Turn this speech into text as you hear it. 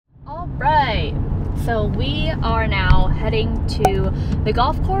So we are now heading to the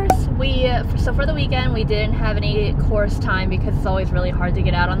golf course. So for the weekend we didn't have any course time because it's always really hard to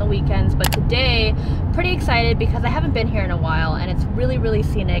get out on the weekends, but today pretty excited because I haven't been here in a while and it's really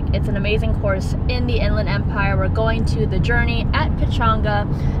scenic. It's an amazing course in the Inland Empire. We're going to the Journey at Pechanga,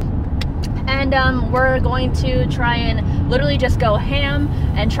 and we're going to try and literally just go ham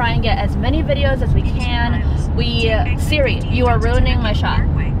and try and get as many videos as we can. Siri, you are ruining my shot.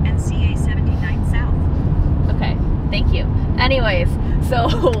 Okay, thank you. Anyways, so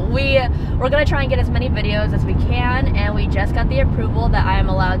we're gonna try and get as many videos as we can, and we just got the approval that I am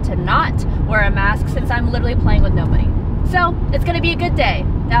allowed to not wear a mask since I'm literally playing with nobody. So it's gonna be a good day.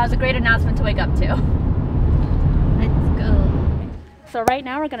 That was a great announcement to wake up to. Let's go. So right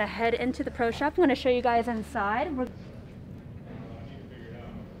now we're gonna head into the pro shop. I'm gonna show you guys inside.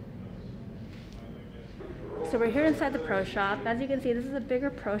 So we're here inside the pro shop. As you can see, this is a bigger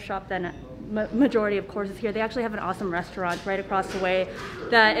pro shop than majority of courses here. They actually have an awesome restaurant right across the way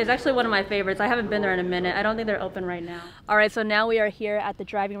that is actually one of my favorites. I haven't been there in a minute. I don't think they're open right now. All right, so now we are here at the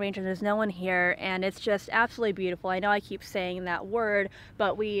driving range and there's no one here, and it's just absolutely beautiful. I know I keep saying that word,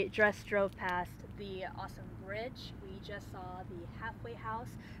 but we just drove past the awesome bridge. We just saw the halfway house,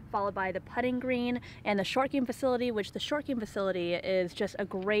 followed by the putting green and the short game facility, which the short game facility is just a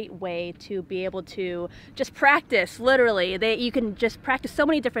great way to be able to just practice, literally. You can just practice so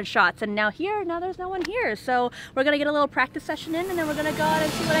many different shots, and now there's no one here. So we're gonna get a little practice session in, and then we're gonna go out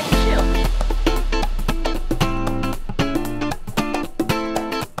and see what I can do.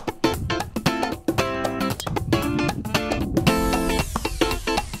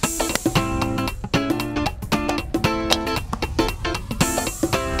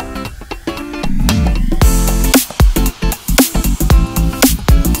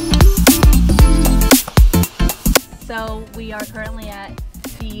 So we are currently at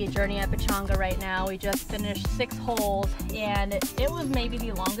the Journey at Pechanga right now. We just finished 6 holes, and it was maybe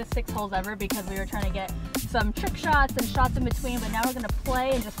the longest 6 holes ever because we were trying to get some trick shots and shots in between, but now we're gonna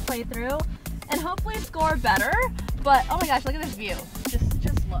play and just play through and hopefully score better. But oh my gosh, look at this view.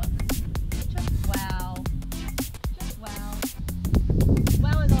 Just look. Just wow. Just wow.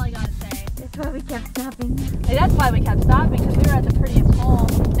 Wow is all I gotta say. That's why we kept stopping. And that's why we kept stopping, because we were at the prettiest hole.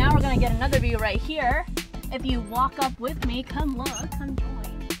 Now we're gonna get another view right here. If you walk up with me, come look, come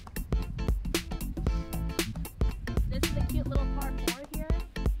join. This is a cute little par 4 here,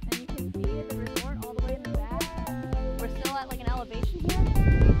 and you can see the resort all the way in the back. We're still at like an elevation here.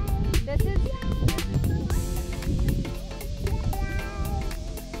 This is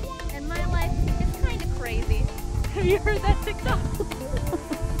and my life is kind of crazy. Have you heard that TikTok?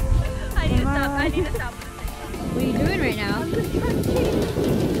 I need to stop with the TikTok. What are you doing right now? I'm just trying to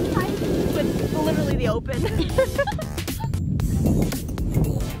with literally the open.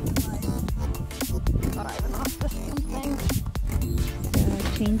 Thought I even lost this damn thing.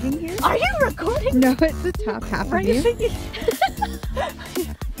 Changing here? Are you recording? No, it's the top half of you.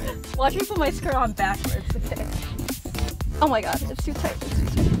 Watch me put my skirt on backwards. Okay. Oh my god, it's too tight.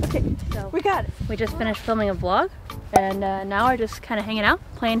 It's too tight. Okay, so we got it. We just finished filming a vlog, and now we're just kind of hanging out,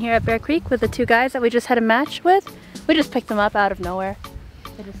 playing here at Bear Creek with the 2 guys that we just had a match with. We just picked them up out of nowhere.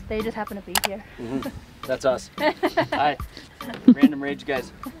 They just happen to be here. Mm-hmm. That's us. Hi. Random rage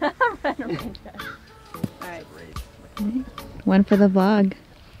guys. Random rage guys. Alright. One for the vlog.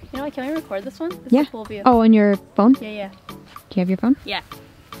 You know what, can we record this one? This yeah. is a cool view. Oh, on your phone? Yeah. Do you have your phone? Yeah.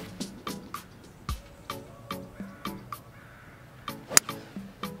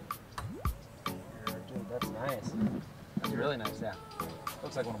 Dude, that's nice. That's really nice, yeah.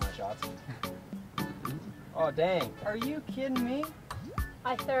 Looks like one of my shots. Oh, dang. Are you kidding me?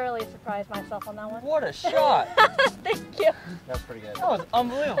 I thoroughly surprised myself on that one. What a shot! Thank you. That was pretty good. That was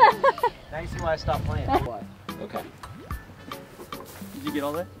unbelievable. Now you see why I stopped playing. What? Okay. Did you get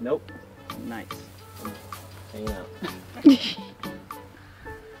all that? Nope. Nice. I'm hanging out.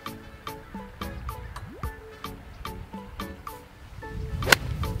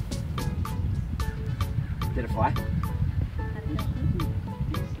 Did it fly?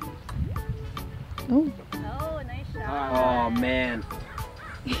 Oh. Oh, nice shot. Oh, man.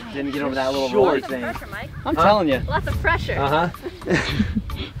 Didn't get over that little roller thing. Pressure, Mike. I'm telling you. Lots of pressure.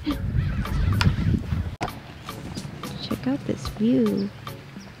 Check out this view.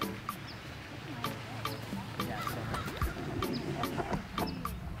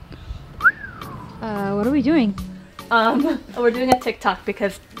 What are we doing? We're doing a TikTok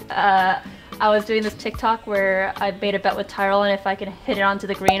because I was doing this TikTok where I made a bet with Tyrell, and if I could hit it onto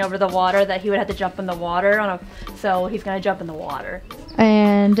the green over the water, that he would have to jump in the water. So he's gonna jump in the water.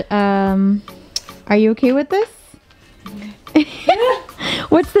 And are you okay with this?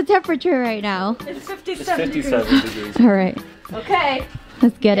 What's the temperature right now? It's It's 57 57 degrees. All right, Okay,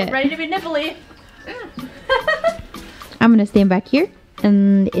 let's get it. ready to be nipply. I'm gonna stand back here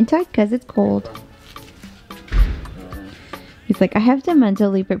and inside because it's cold. He's like, I have to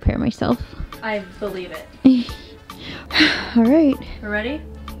mentally prepare myself. I believe it. All right. We're ready?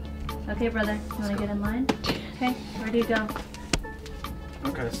 Okay, brother. You want to get in line? Okay, ready to go.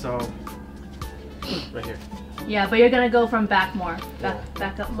 Okay, so right here. Yeah, but you're gonna go from back more.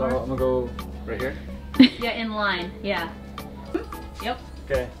 Back up So more. I'm gonna go right here. Yeah, in line. Yeah. Yep.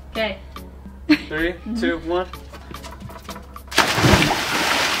 Okay. Okay. 3, 2, 1.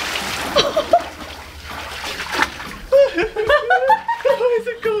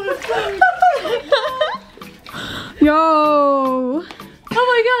 Yo! Oh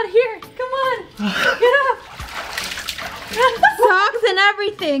my God! Here, come on, get up. Socks and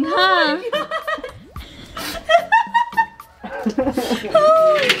everything, huh?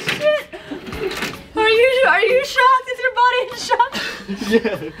 Holy shit! Are you shocked? Is your body in shock?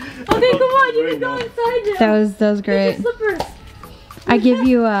 Yeah. Okay, come on, you can go inside now. That was great. Get your slippers. I give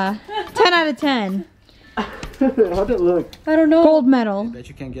you a 10 out of 10. How'd it look? I don't know. Gold medal. Bet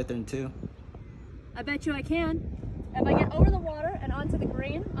you can't get there in 2. I bet you I can. If I get over the water and onto the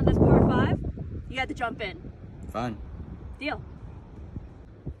green on this par 5, you have to jump in. Fine. Deal.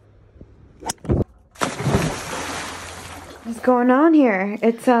 What's going on here?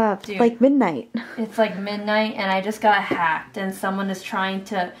 It's Dude. like midnight. It's like midnight and I just got hacked and someone is trying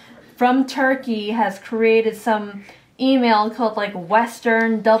to, from Turkey, has created some email called like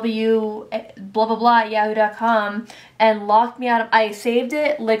Western W blah blah blah at yahoo.com and locked me out of, I saved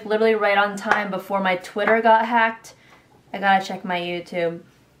it like literally right on time before my Twitter got hacked. I gotta check my YouTube.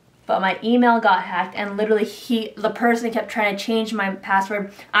 But my email got hacked and literally the person kept trying to change my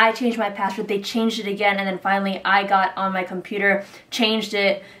password. I changed my password, they changed it again, and then finally I got on my computer, changed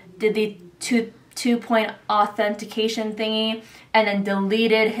it, did the two-point authentication thingy, and then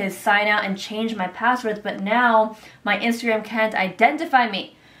deleted his sign out and changed my passwords. But now my Instagram can't identify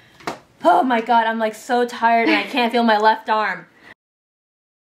me. Oh my God, I'm like so tired and I can't feel my left arm.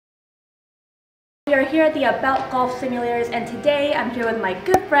 We are here at the About Golf Simulators, and today I'm here with my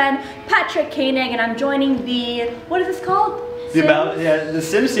good friend Patrick Koenig, and I'm joining the, what is this called? The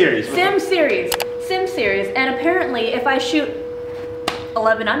Sim series. Sim series. And apparently if I shoot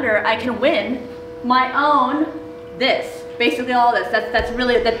 11 under, I can win my own this. Basically all this. That's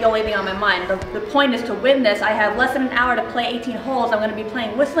the only thing on my mind. The point is to win this. I have less than an hour to play 18 holes. I'm going to be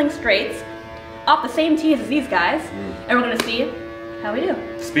playing Whistling Straits off the same tees as these guys, and we're going to see how we do.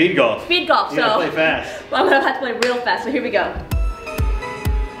 Speed golf. Speed golf, You gotta play fast. Well, I'm gonna have to play real fast, so here we go.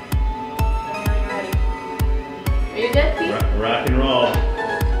 Are you good, Pete? Rock and roll.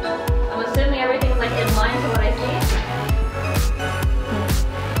 I'm assuming everything's like in line to what I see.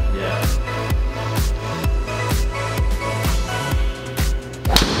 Yeah.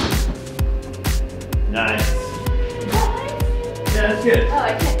 Nice. Yeah, that's good. Oh,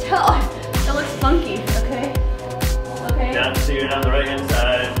 I can't tell. It looks funky. Okay. Okay. Down, so you're on the right hand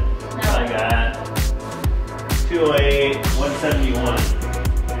side. No. I got 208, 171.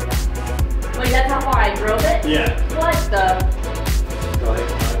 Wait, that's how far I drove it? Yeah. What the? Go ahead.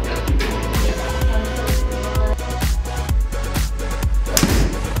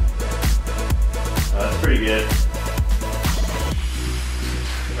 Oh, that's pretty good.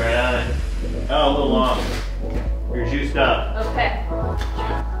 Right on. Oh, a little long. You're juiced up. Okay.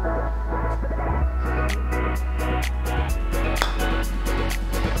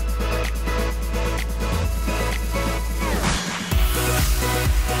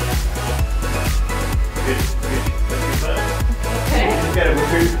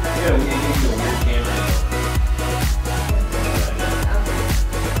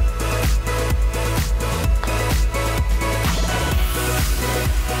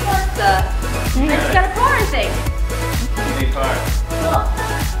 I just got a car, I think. Big car. Cool.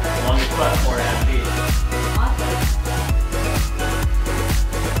 Longest putt, 4.5 feet. Awesome.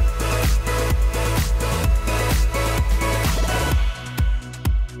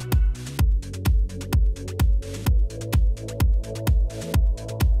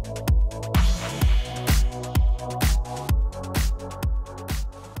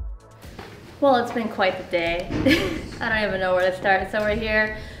 Well, it's been quite the day. I don't even know where to start. So we're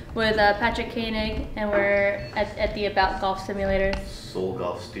here with Patrick Koenig, and we're at the About Golf Simulators. Soul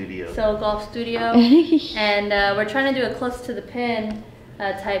Golf Studio. Soul Golf Studio. And we're trying to do a close to the pin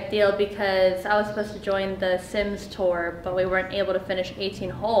type deal because I was supposed to join the Sims tour, but we weren't able to finish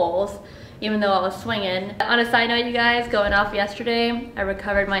 18 holes, even though I was swinging. On a side note, you guys, going off yesterday, I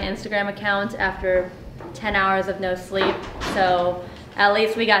recovered my Instagram account after 10 hours of no sleep. So At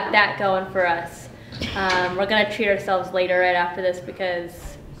least we got that going for us. We're gonna treat ourselves later right after this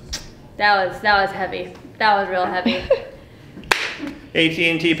because that was heavy. That was real heavy.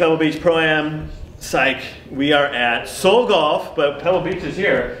 AT&T Pebble Beach Pro-Am. Psych. We are at Soul Golf, but Pebble Beach is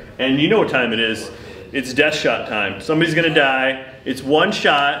here, and you know what time it is. It's death shot time. Somebody's gonna die. It's one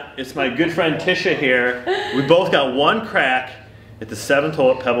shot. It's my good friend Tessa here. We both got one crack at the 7th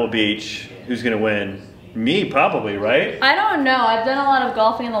hole at Pebble Beach. Who's gonna win? Me, probably, right? I don't know. I've done a lot of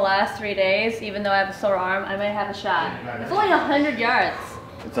golfing in the last 3 days. Even though I have a sore arm, I might have a shot. It's only 100 yards.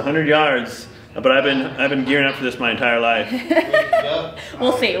 It's 100 yards, but I've been gearing up for this my entire life.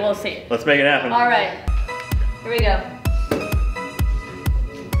 We'll see. We'll see. Let's make it happen. All right. Here we go.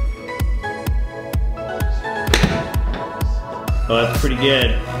 Oh, that's pretty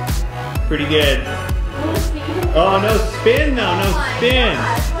good. Pretty good. Oh, no spin though. No spin.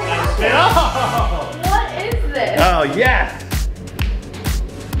 Spin. Oh. What is this? Oh, yes.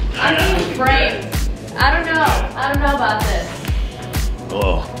 I'm being framed. I don't know. I don't know about this.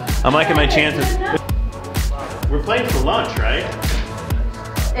 Oh, I'm liking my chances. We're playing for lunch, right?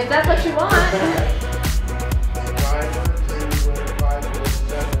 If that's what you want. I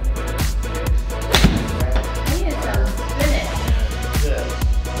need some spinach.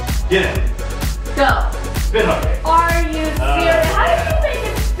 Get it. Go. Spin hard. Are you serious? How did you make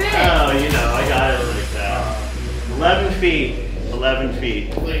it spin? Oh, you know, I got it like that. 11 feet. 11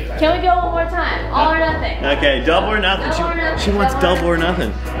 feet. Can we go one more time? All or nothing. Okay, double or nothing. Double or nothing. She wants double or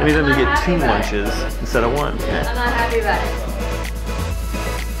nothing. That means I'm gonna I'm get not 2 happy about lunches instead of 1. Yeah. I'm not happy about it.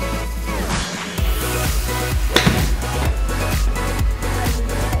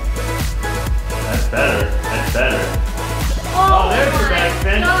 That's better. That's better. Oh, there's your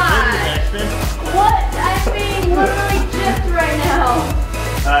backspin. God. There's your backspin. What? I'm being literally gypped right now.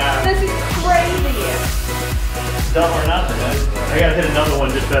 This is crazy. Double or nothing. I gotta hit another one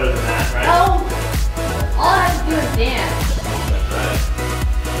just better than that, right? Oh, all I have to do is dance. That's right.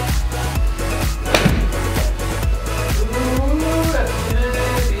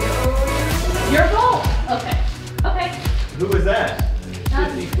 Your goal. Okay. Okay. Who was that?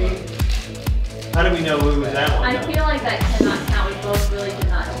 50 feet. How do we know who was that one? I feel like that cannot count. We both really did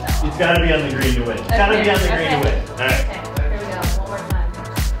not know. It's gotta be on the green to win. It's gotta be on the green to win. All right. Okay. Here we go. One more time.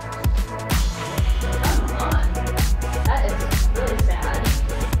 Come on. That is really sad.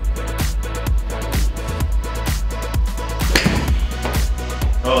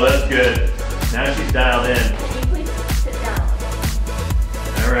 Oh, that's good. Now she's dialed in. Can you please sit down?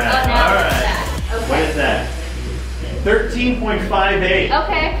 All right. Oh, now All what's right. that? Okay. What is that? 13.58.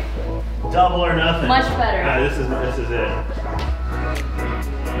 Okay. Double or nothing. Much better. All right, this is it.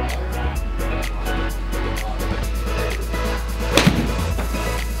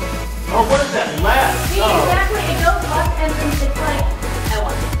 Oh, what is that? Left. See, Oh. exactly. It goes up and then it's like, I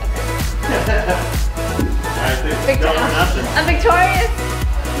won. Okay. All right, double or nothing. I'm victorious.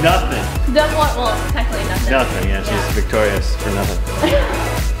 Nothing. Well, technically nothing. Nothing. Yeah, she's victorious for nothing.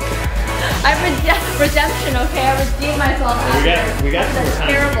 I redemption, okay? I redeemed myself. We got some more time.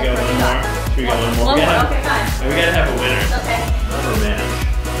 Should we go one more? Should we go one more? One more, okay, fine. We gotta have a winner. Okay. Another match.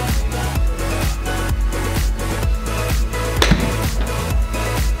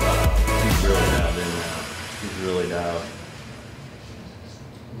 He's really dialed in now. He's really dialed.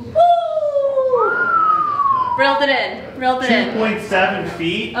 Woo! Reeled it in. Reeled it in. 2.7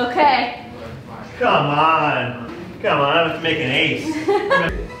 feet? Okay. Come on. Come on, I have to make an ace.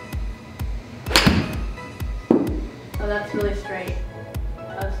 Oh, that's really straight.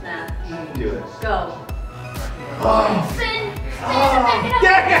 Oh, snap. Do it. Go. Oh. Spin! Oh,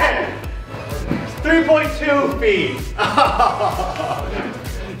 dang it! 3.2 feet.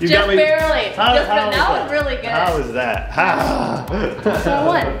 You Just got me. barely. That was was really good. How was that? How? So I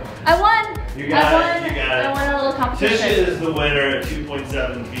won. I won. You got I won. it. You got it. I won a little competition. Tisha is the winner at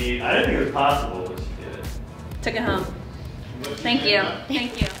 2.7 feet. I didn't think it was possible, but she did it. Took it home. Thank you.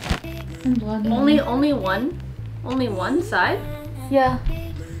 Thank you. I'm vlogging. Only one side? Yeah.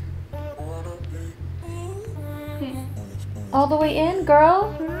 All the way in,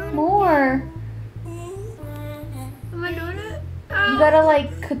 girl. More. Am I doing it? You gotta like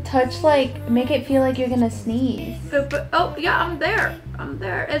touch, like make it feel like you're gonna sneeze. Oh yeah, I'm there. I'm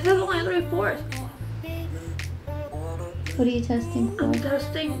there. It says only 3/4. What are you testing for? I'm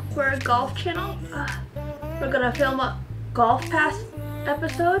testing for a golf channel. We're gonna film a golf pass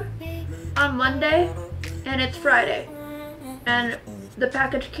episode on Monday, and it's Friday. And the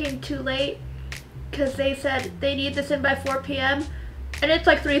package came too late because they said they need this in by 4 p.m. and it's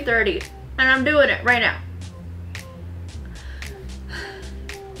like 3:30, and I'm doing it right now.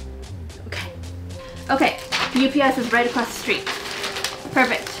 Okay. Okay. UPS is right across the street.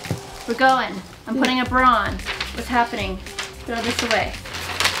 Perfect. We're going. I'm putting a bra on. What's happening? Throw this away.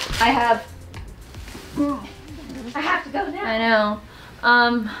 I have to go now. I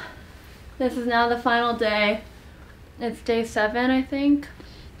know. This is now the final day. It's day 7, I think.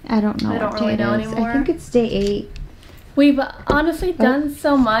 I don't know. I don't really know anymore. I think it's day 8. We've honestly done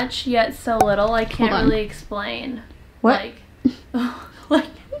so much, yet so little. I can't really explain. What?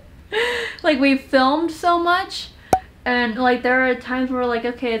 Like we filmed so much, and like there are times where we're like,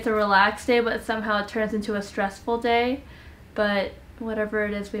 okay, it's a relaxed day, but somehow it turns into a stressful day. But whatever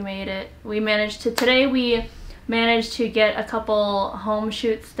it is, we made it. We managed to get a couple home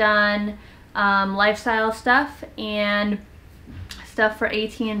shoots done, lifestyle stuff, and stuff for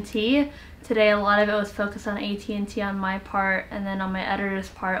AT&T. Today a lot of it was focused on AT&T on my part, and then on my editor's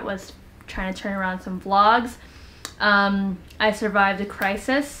part was trying to turn around some vlogs. I survived a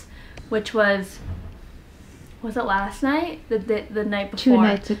crisis, which was it last night? The night before? 2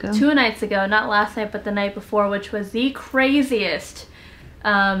 nights ago. 2 nights ago, not last night, but the night before, which was the craziest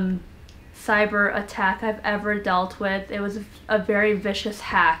cyber attack I've ever dealt with. It was a very vicious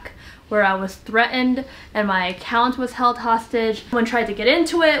hack where I was threatened and my account was held hostage. Someone tried to get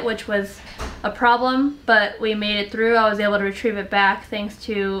into it, which was a problem, but we made it through. I was able to retrieve it back thanks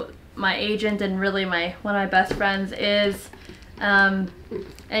to my agent and really one of my best friends is. And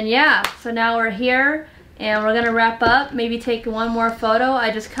yeah, so now we're here and we're gonna wrap up, maybe take one more photo.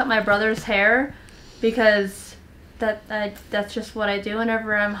 I just cut my brother's hair because that's just what I do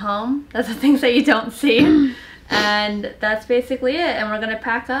whenever I'm home. That's the things that you don't see. And that's basically it. And we're gonna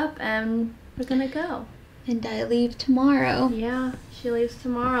pack up and we're gonna go. And I leave tomorrow. Yeah, she leaves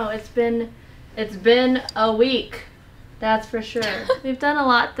tomorrow. It's been a week, that's for sure. We've done a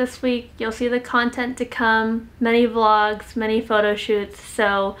lot this week. You'll see the content to come, many vlogs, many photo shoots.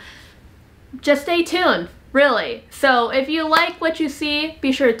 So just stay tuned, really. So if you like what you see,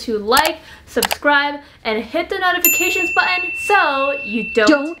 be sure to like, subscribe, and hit the notifications button so you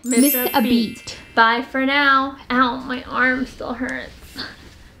don't miss a beat. Bye for now. Ow, my arm still hurts.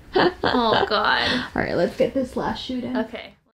 Oh God. All right, let's get this last shoot in. Okay.